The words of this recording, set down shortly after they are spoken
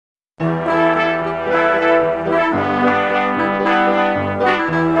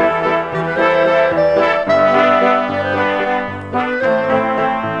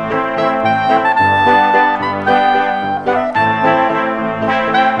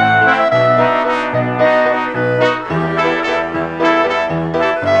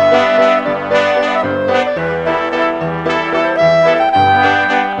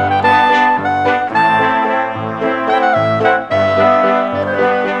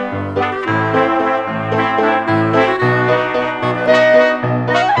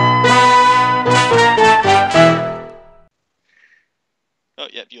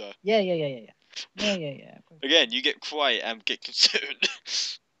Yeah. Of course. Again, you get quiet, I get concerned.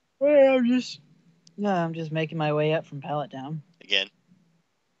 Well, I'm just making my way up from pallet down. Again.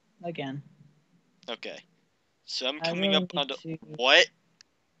 Again. Okay. So I'm I coming really up need on the... to. What?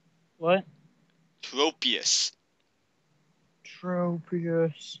 What? Tropius.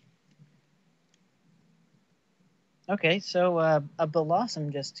 Tropius. Okay, so a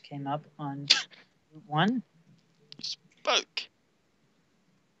Blossom just came up on Route 1. Spoke.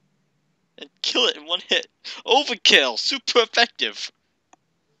 And kill it in one hit. Overkill! Super effective!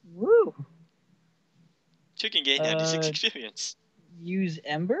 Woo! Chicken gain 96 experience. Use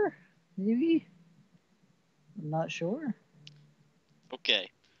Ember? Maybe? I'm not sure. Okay.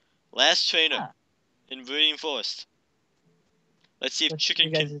 Last trainer. Ah, In Viridian Forest. Let's see if what's Chicken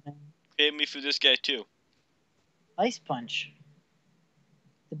your can guys' name? pay me for this guy too. Ice Punch.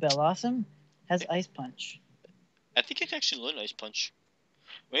 The Blossom has Ice Punch. I think I can actually learn Ice Punch.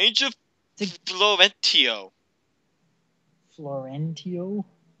 Range of It's Florentio. Florentio?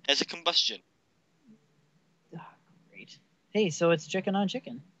 Has a combustion. Ah, great. Hey, so it's chicken on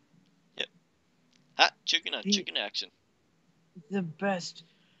chicken. Yep. Hot chicken on chicken action. The best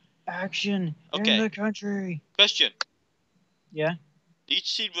action in Okay. the country. Question. Yeah?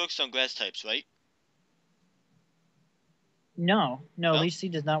 Each seed works on grass types, right? No, No? Leech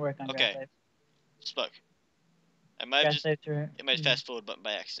Seed does not work on grass Okay. types. Spoke. I might have Grass just types are. hit my fast forward button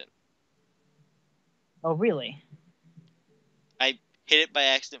by accident. Oh, really? I hit it by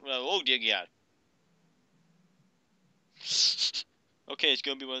accident. Oh dear God. Okay, it's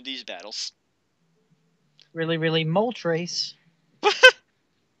gonna be one of these battles. Really, Moltres.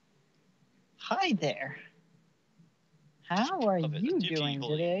 Hi there. How are you doing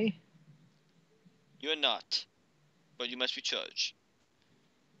today? You are not, but you must recharge.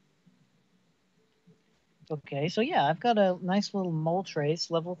 Okay, so yeah, I've got a nice little Moltres,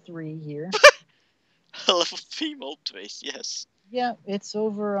 level 3 here. Level 3 Moltres, yes. Yeah, it's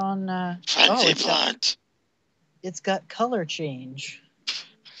over on. Frenzy Plant! It's got color change.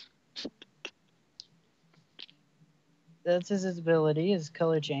 That's his ability, is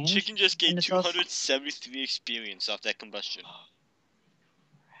color change. Chicken just gained and 273 experience off that combustion.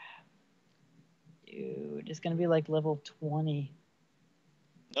 Dude, it's gonna be like level 20.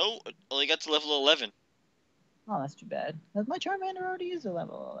 No, only got to level 11. Oh, that's too bad. My Charmander already is a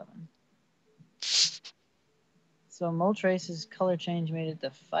level 11. So Moltres' color change made it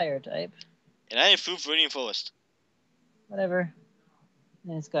the fire type. And I improved Viridian Forest. Whatever.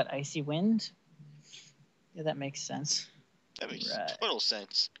 And it's got Icy Wind. Yeah, that makes sense. That makes total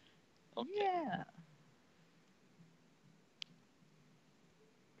sense. Okay. Yeah.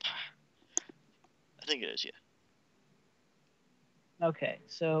 I think it is, yeah. Okay,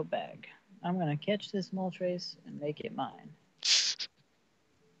 so bag. I'm gonna catch this Moltres and make it mine.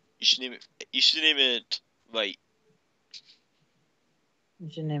 You should name it. You should name it White. You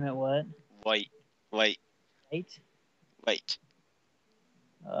should name it what? White. Right? White.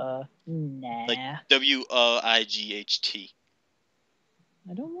 Nah. Like WRIGHT.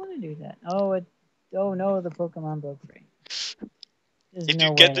 I don't want to do that. Oh no, the Pokemon broke free. If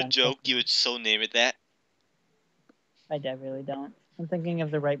you get the joke, you would so name it that. I really don't. I'm thinking of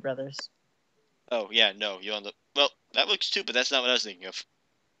the Wright brothers. Oh yeah, no, you're on the. Well, that works too, but that's not what I was thinking of.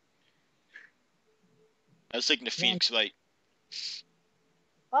 I was thinking of Phoenix Wright.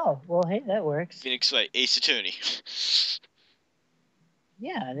 Oh, well, hey, that works. Phoenix Wright, Ace Attorney.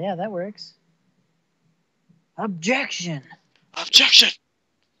 Yeah, that works. Objection! Objection!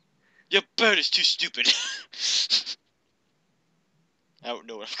 Your bird is too stupid. I don't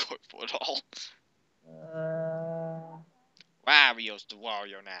know what I'm going for at all. Wario's the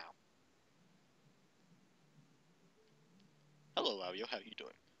warrior now. Hello, Wario. How you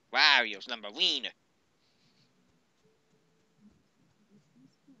doing? Wario's number one.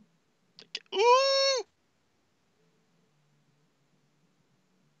 Ooh!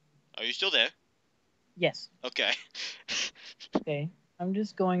 Are you still there? Yes. Okay. Okay. I'm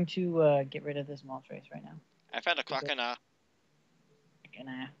just going to get rid of this Moltres right now. I found a Croconaw.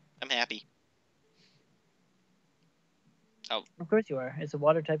 I'm happy. Oh. Of course you are. It's a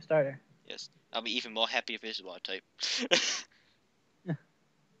water type starter. Yes. I'll be even more happy if it's a water type.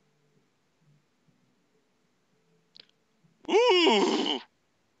 Ooh!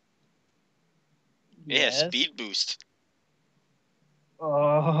 It has speed boost.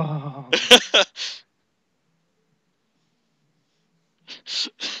 Oh.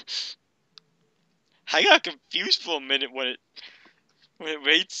 I got confused for a minute when it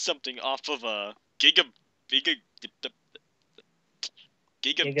rates something off of a Giga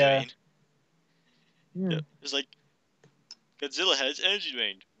Drain. Yeah, it's like Godzilla has energy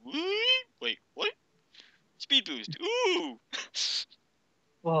drain. Wait, what? Speed boost. Ooh.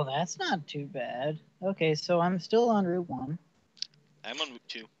 Well, that's not too bad. Okay, so I'm still on Route 1. I'm on Route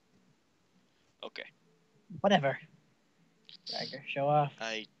 2. Okay. Whatever. Bragger, show off.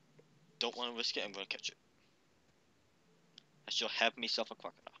 I don't want to risk it. I'm going to catch it. I shall have myself a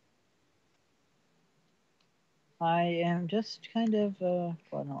crocodile. I am just kind of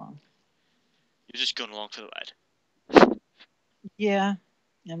plodding along. You're just going along for the ride. Yeah,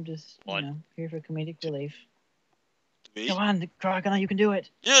 I'm just, One, here for comedic two, relief. 3. Come on, crocodile, you can do it.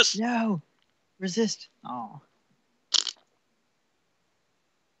 Yes! No, resist. Oh,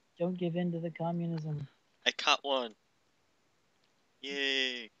 don't give in to the communism. I caught one.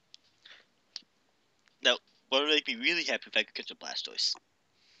 Yay. Now, what would make me really happy if I could catch a Blastoise?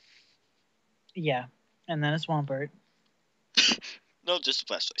 Yeah, and then a Swampert. No, just a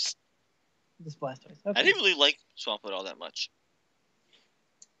Blastoise. This Blastoise. I Okay, didn't really like Swampert all that much.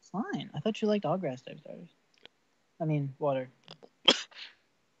 fine. I thought you liked all grass type starters. I mean, water.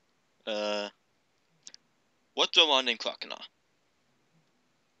 What's the one named Crocodile?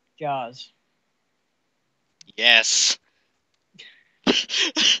 Jaws. Yes!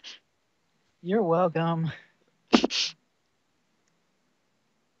 You're welcome.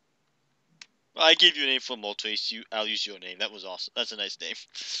 I gave you a name for Moltres. I'll use your name. That was awesome. That's a nice name.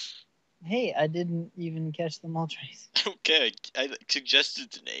 Hey, I didn't even catch the Moltres. Okay, I suggested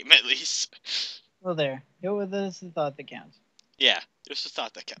the name at least. Well, there. Go with this. The thought that counts. Yeah, there's a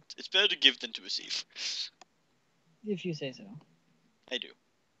thought that counts. It's better to give than to receive. If you say so. I do.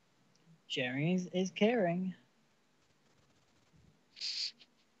 Sharing is caring.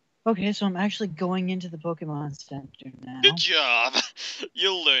 Okay, so I'm actually going into the Pokemon Center now. Good job.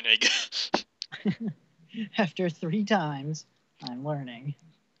 You're learning. After 3 times, I'm learning.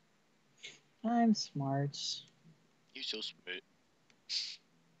 I'm smart. You're so smart.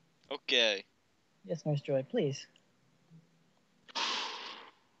 Okay. Yes, Nurse Joy, please.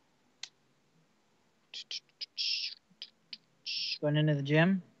 Going into the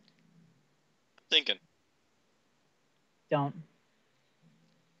gym? Thinking. Don't.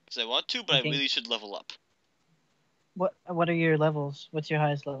 Because I want to, but Thinking. I really should level up. What are your levels? What's your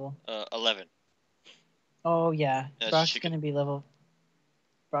highest level? 11. Oh yeah, That's Brock's chicken. gonna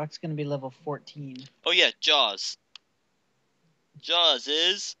be level 14. Oh yeah, Jaws. Jaws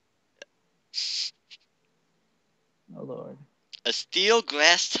is Oh lord. a steel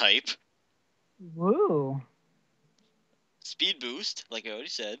grass type. Woo. Speed boost, like I already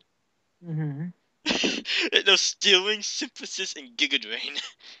said. Mm-hmm. No, stealing, synthesis, and Giga Drain.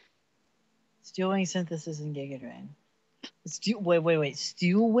 Steel Wing Synthesis and Giga Drain. Wait.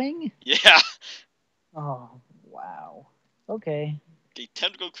 Steel Wing? Yeah. Oh, wow. Okay. Okay,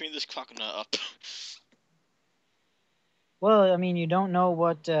 time to go clean this crocodile up. Well, I mean, you don't know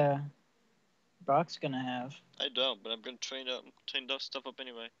what Brock's gonna have. I don't, but I'm gonna train that stuff up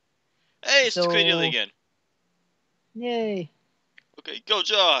anyway. Hey, it's the So, Cranial again. yay. Okay, go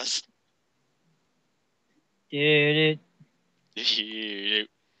Jaws. Did it. Did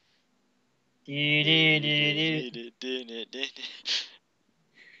it.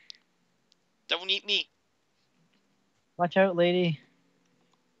 Don't eat me. Watch out, lady.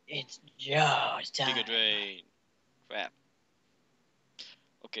 It's Jaws time. Giga Drain. Crap.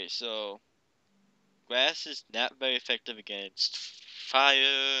 Okay, so grass is not very effective against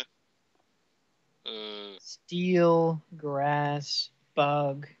fire. Steel, grass,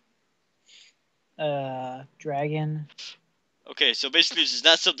 bug, dragon. Okay, so basically this is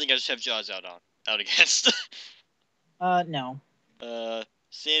not something I just have Jaws out against. No.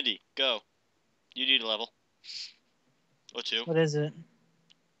 Sandy, go. You need a level. Or 2. What is it?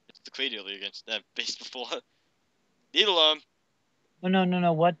 It's the Cranial against that base before. Needle arm. Oh,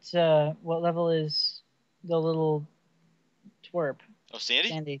 no. What level is the little twerp? Oh, Sandy?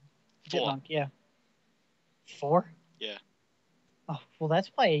 Sandy. 4. Chipmunk, yeah. 4? Yeah. Oh, well,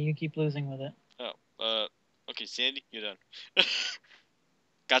 that's why you keep losing with it. Oh, okay, Sandy, you're done.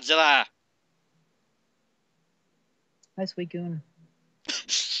 Godzilla! Hi, Suicune.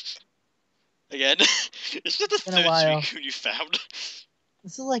 Again? It's not the Been a third while. Suicune you found.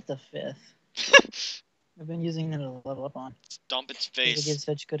 This is like the 5th. I've been using it to level up on. Stomp its Because it face. gives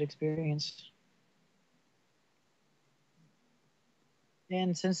such good experience.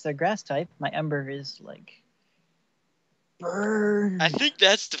 And since they're grass type, my Ember is like burn. I think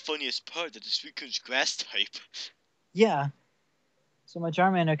that's the funniest part, that the Suicune's grass type. Yeah. So my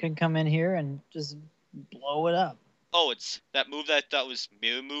Charmander can come in here and just blow it up. Oh, it's that move that I thought was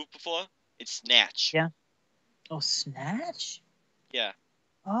Mirror Move before? It's Snatch. Yeah. Oh, Snatch? Yeah.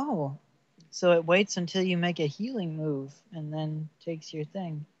 Oh. So it waits until you make a healing move and then takes your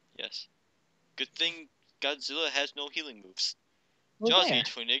thing. Yes. Good thing Godzilla has no healing moves. Well, Jaws there. gained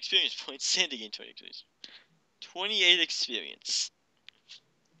 20 experience points. Sandy gained 20 experience. 28 experience.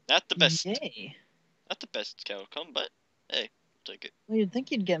 Not the best. Yay. Not the best outcome, but hey, I'll take it. Well, you'd think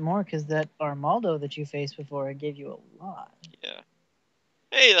you'd get more because that Armaldo that you faced before gave you a lot. Yeah.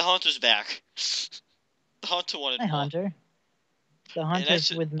 Hey, the Haunter's back. The Haunter wanted Hi, more. Hunter. The And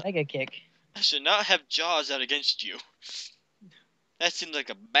Hunter with Mega Kick. I should not have Jaws out against you. That seems like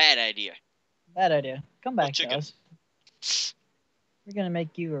a bad idea. Bad idea. Come Oh, back, chicken. Jaws. We're gonna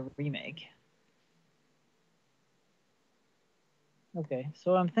make you a remake. Okay,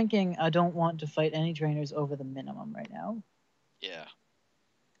 so I'm thinking I don't want to fight any trainers over the minimum right now. Yeah.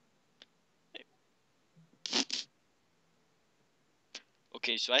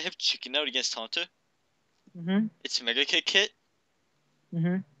 Okay, so I have chicken out against Haunter. Mm-hmm. It's a Mega Kick hit.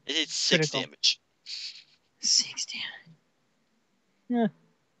 Mm-hmm. It did 6 Critical. damage. 6 damage. Yeah.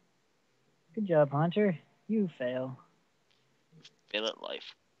 Good job, Hunter. You fail. Fail at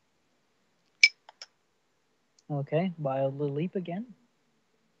life. Okay, wildly leap again.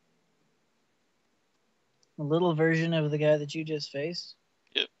 A little version of the guy that you just faced.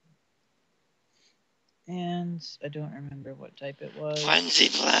 Yep. And I don't remember what type it was. Frenzy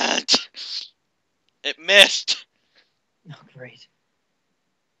Plant! It missed! Oh, great.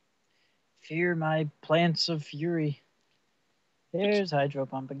 Fear my plants of fury. There's Hydro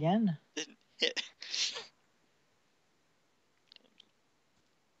Pump again. Didn't hit.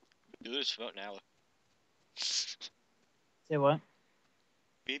 Do this for about an hour. Say what?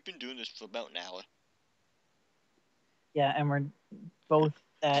 We've been doing this for about an hour. Yeah, and we're both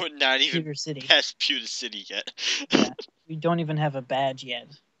at We're not even Pewter City. past Pewter City yet. Yeah, we don't even have a badge yet,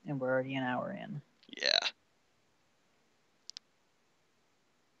 and we're already an hour in. Yeah.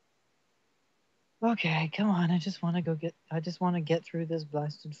 Okay, come on. I just want to get through this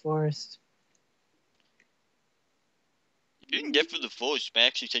blasted forest. You didn't get through the forest, you may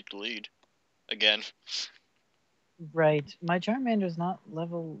actually take the lead. Again. Right. My Charmander's not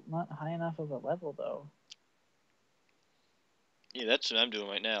high enough of a level though. Yeah, that's what I'm doing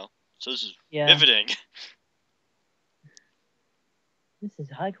right now. So this is Yeah. riveting. This is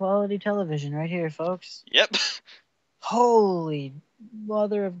high quality television right here, folks. Yep. Holy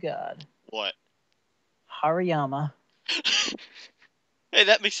mother of God. What? Hariyama. Hey,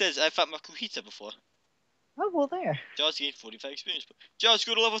 that makes sense. I fought Makuhita before. Oh, well, there. Jaws gained 45 experience. Jaws,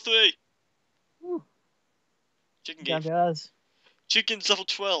 go to level 3! Woo. Chicken Job, gained. Jaws. Chicken's level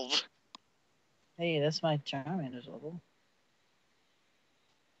 12. Hey, that's my Charmander's level.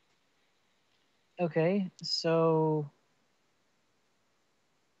 Okay, so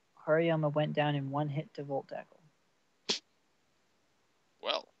Hariyama went down in one hit to Volt Tackle.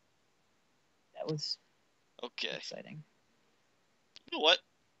 Well. That was Okay. exciting. You know what?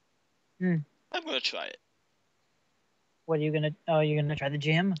 Hmm. I'm gonna try it. What are you gonna? Oh, you're gonna try the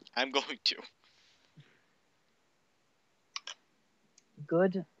gym? I'm going to.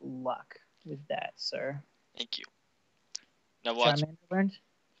 Good luck with that, sir. Thank you. Now watch. Charmander learned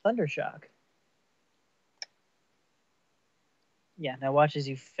Thundershock. Yeah, now watch as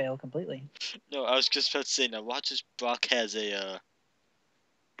you fail completely. No, I was just about to say, now watch as Brock has a,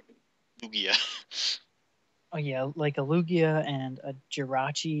 Lugia. Oh yeah, like a Lugia and a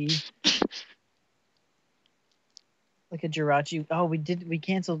Jirachi. Like a Jirachi. Oh, we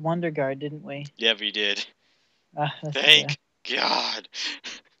canceled Wonder Guard, didn't we? Yeah, we did. That's Thank God.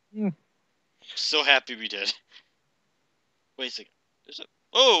 Mm. So happy we did. Wait a second. There's a...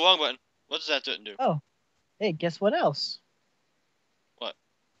 Oh, wrong button. What does that do? Oh, hey, guess what else? What?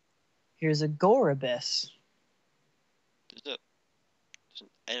 Here's a Gorabus. There's an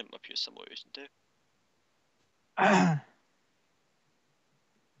item up here somewhere, isn't there? I'm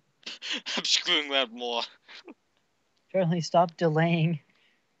screwing around more. Apparently, stop delaying.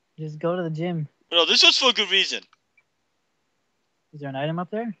 Just go to the gym. No, this was for a good reason. Is there an item up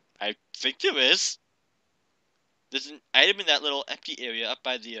there? I think there is. There's an item in that little empty area up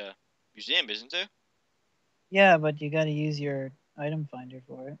by the museum, isn't there? Yeah, but you got to use your item finder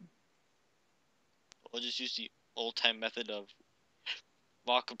for it. I'll just use the old-time method of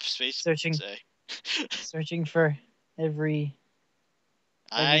walk up space. Searching. Say. Searching for every.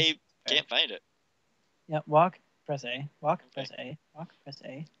 I can't find it. Yeah, walk, press A. Walk, press A. Walk, press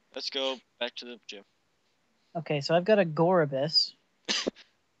A. Let's go back to the gym. Okay, so I've got a Gorabus that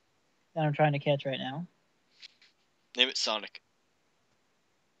I'm trying to catch right now. Name it Sonic.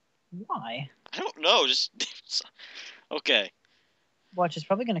 Why? I don't know. Just name it Sonic. Okay. Watch, it's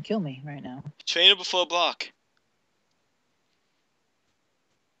probably gonna kill me right now. Trainer before block.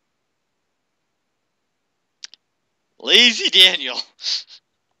 Lazy Daniel.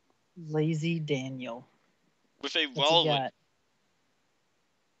 Lazy Daniel. with a What's he Walwin. got?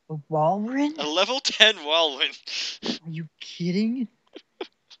 A Walren? A level 10 Walwin. Are you kidding?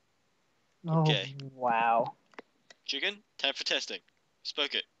 Oh, Okay. wow. Chicken, time for testing.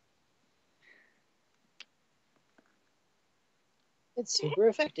 Spoke it. It's super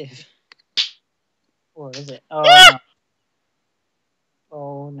effective. Or is it? Oh, no.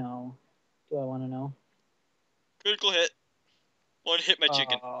 Oh, no. Do I want to know? Critical hit. One hit my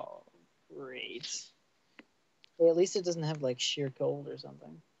chicken. Oh, great. Hey, at least it doesn't have, like, sheer cold or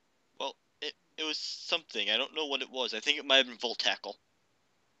something. Well, it was something. I don't know what it was. I think it might have been Volt Tackle.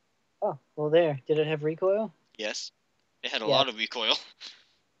 Oh, well, there. Did it have recoil? Yes. It had a Yeah, lot of recoil.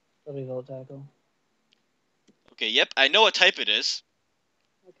 probably Volt Tackle. Okay, yep. I know what type it is.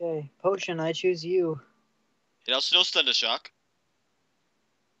 Okay, Potion, I choose you. It also knows Thunder Shock,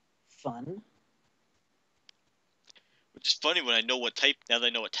 Fun. which is funny when I know what type. Now that I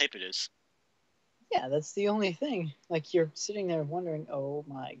know what type it is. Yeah, that's the only thing. Like, you're sitting there wondering, oh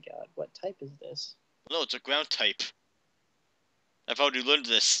my god, what type is this? No, it's a ground type. I've already learned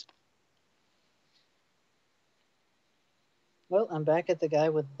this. Well, I'm back at the guy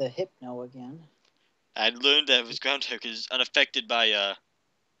with the Hypno again. I learned that it was ground type because it's unaffected by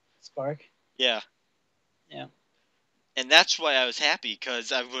Spark. yeah. Yeah. And that's why I was happy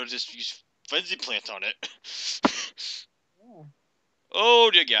because I would have just used Frenzy Plant on it. Yeah. Oh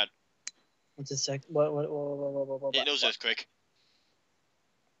dear God! What's a sec? It knows What? Earthquake.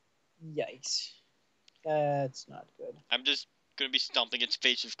 Yikes. That's not good. I'm just gonna be stomping its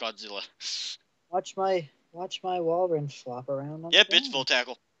face with Godzilla. Watch my Walrus flop around on the Yep, it's ground. Volt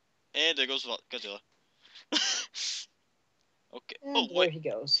Tackle. And there goes Godzilla. Okay. Oh And there wait. he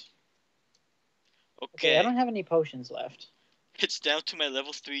goes. Okay, I Okay. don't have any potions left. It's down to my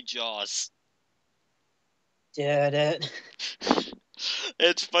level 3 Jaws. Did it.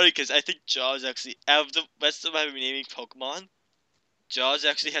 It's funny because I think Jaws actually, out of the rest of my remaining Pokemon, Jaws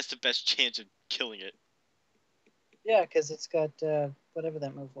actually has the best chance of killing it. Yeah, because it's got whatever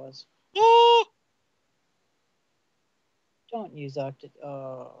that move was. Woo! Don't use Octa.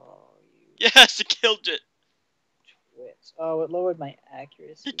 Oh, you Yes, it killed it. twits. Oh, it lowered my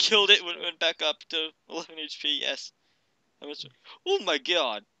accuracy. He killed it when it went back up to 11 HP. Yes. Oh my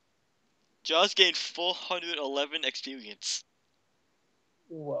God. Jaws gained 411 experience.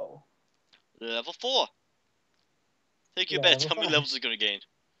 Whoa. Level 4. Take your Yeah, bets. level How many 5. levels is it gonna gain?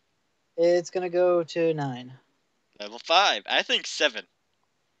 It's gonna go to 9. Level 5. I think 7.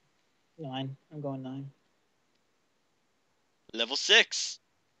 9. I'm going 9. Level 6.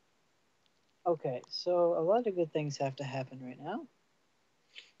 Okay, so a lot of good things have to happen right now,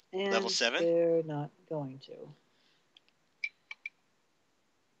 Level and 7. they're not going to.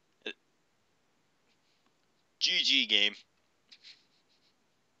 GG game.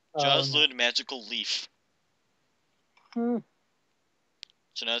 Oh Jaws no. learned Magical Leaf. Hmm.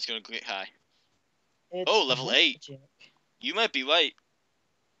 So now it's gonna get high. It's Oh, level 8. magic. You might be right.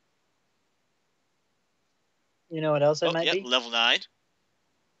 You know what else I Oh, might yep, be? level 9.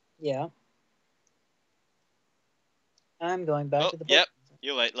 Yeah. I'm going back Oh, to the Pokemon yep, Center.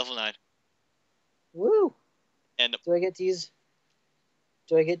 you're right, level 9. Woo! And Do I get to use?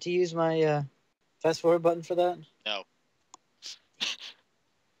 Do I get to use my fast forward button for that? no.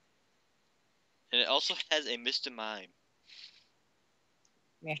 And it also has a Mr. Mime.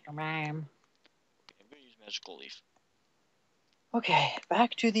 Mr. Mime. Okay, I'm gonna use Magical Leaf. Okay,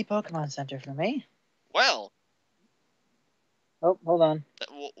 back to the Pokemon Center for me. Well, Oh, hold on.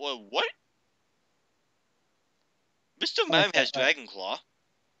 what? Mr. Let me Mime try. has Dragon Claw.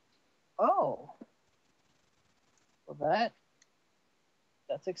 Oh, well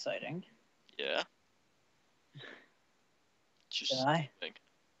that's exciting. Yeah. Can Just I? think.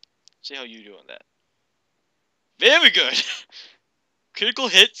 See how you do on that. Very good. Critical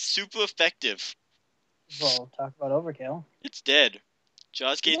hit, super effective. Well, talk about overkill. It's dead.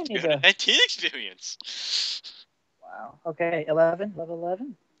 Jaws You gained don't need to. 319 experience. Wow. Okay, 11. Level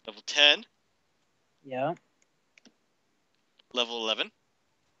 11. Level 10. Yeah. Level 11.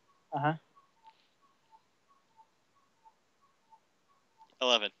 Uh huh.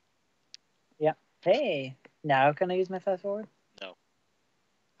 11. Yeah. Hey. Now can I use my fast forward? No.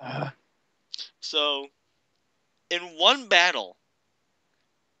 Ugh. So, in one battle,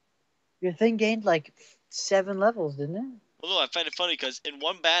 Your thing gained like 7 levels, didn't it? although I find it funny because in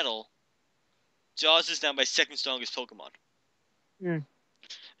one battle, Jaws is now my second strongest Pokemon. Hmm.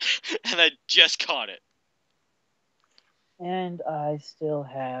 And I just caught it. And I still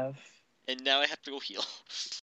have. And now I have to go heal.